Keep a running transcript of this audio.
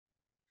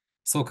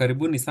So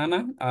karibuni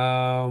sana.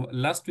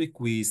 Last week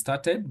we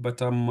started, but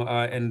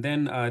and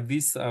then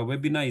this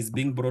webinar is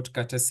being brought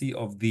courtesy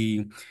of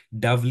the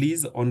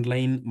Dovelys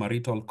online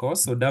marital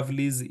course. So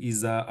Dovelys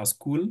is a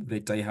school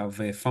that I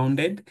have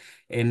founded,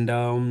 and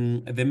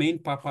the main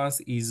purpose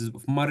is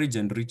marriage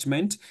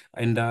enrichment.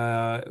 And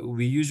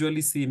we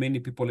usually see many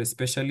people,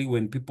 especially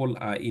when people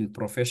are in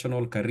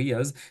professional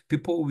careers,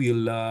 people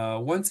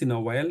will once in a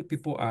while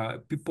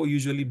people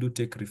usually do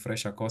take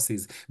refresher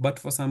courses, but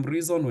for some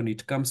reason, when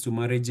it comes to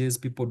marriages,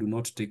 people do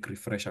not take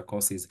refresher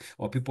courses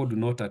or people do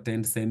not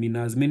attend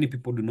seminars. Many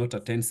people do not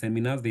attend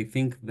seminars. They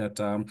think that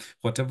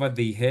whatever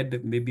they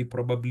had, maybe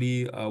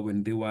probably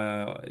when they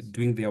were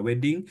doing their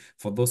wedding,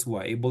 for those who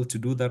are able to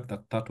do that,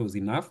 that was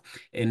enough.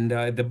 And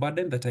the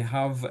burden that I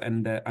have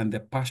and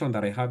the passion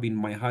that I have in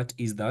my heart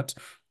is that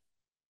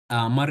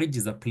marriage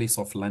is a place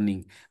of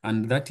learning,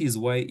 and that is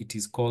why it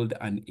is called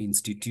an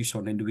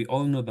institution. And we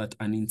all know that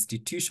an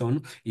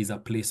institution is a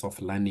place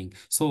of learning.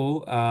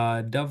 So,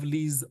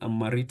 Dovelys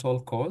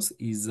marital course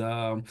is,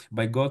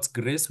 by God's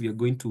grace, we are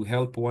going to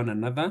help one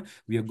another.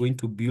 We are going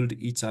to build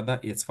each other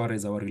as far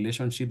as our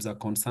relationships are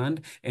concerned.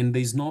 And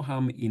there is no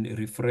harm in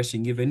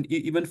refreshing,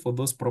 even for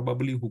those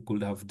probably who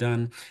could have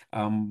done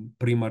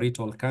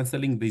premarital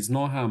counseling. There is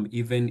no harm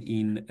even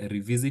in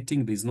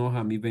revisiting. There is no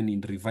harm even in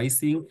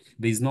revising.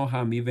 There is no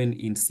harm even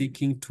in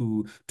seeking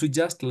to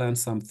just learn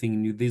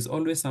something new. There's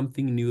always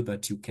something new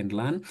that you can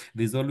learn.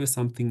 There's always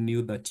something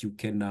new that you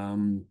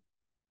can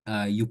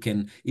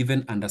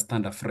even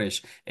understand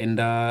afresh.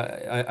 And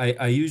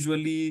I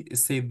usually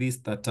say this,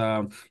 that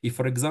if,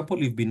 for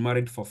example, you've been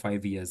married for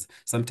 5 years,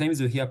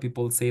 sometimes you hear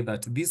people say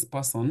that this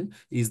person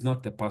is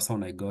not the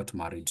person I got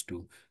married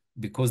to,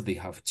 because they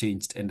have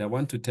changed. And I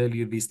want to tell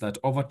you this, that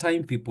over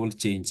time, people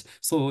change.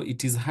 So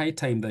it is high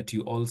time that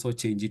you also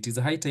change. It is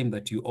high time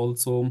that you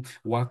also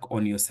work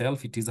on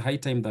yourself. It is high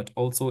time that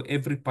also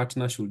every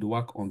partner should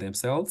work on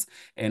themselves.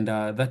 And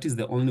that is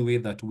the only way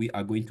that we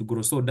are going to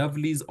grow. So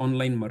Dovelys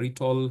online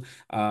marital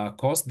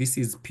course, this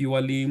is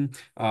purely,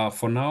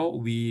 for now,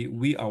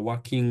 we are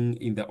working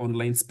in the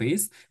online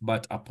space,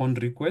 but upon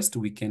request,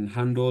 we can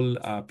handle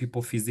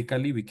people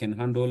physically. We can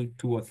handle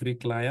 2 or 3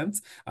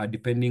 clients,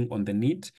 depending on the need.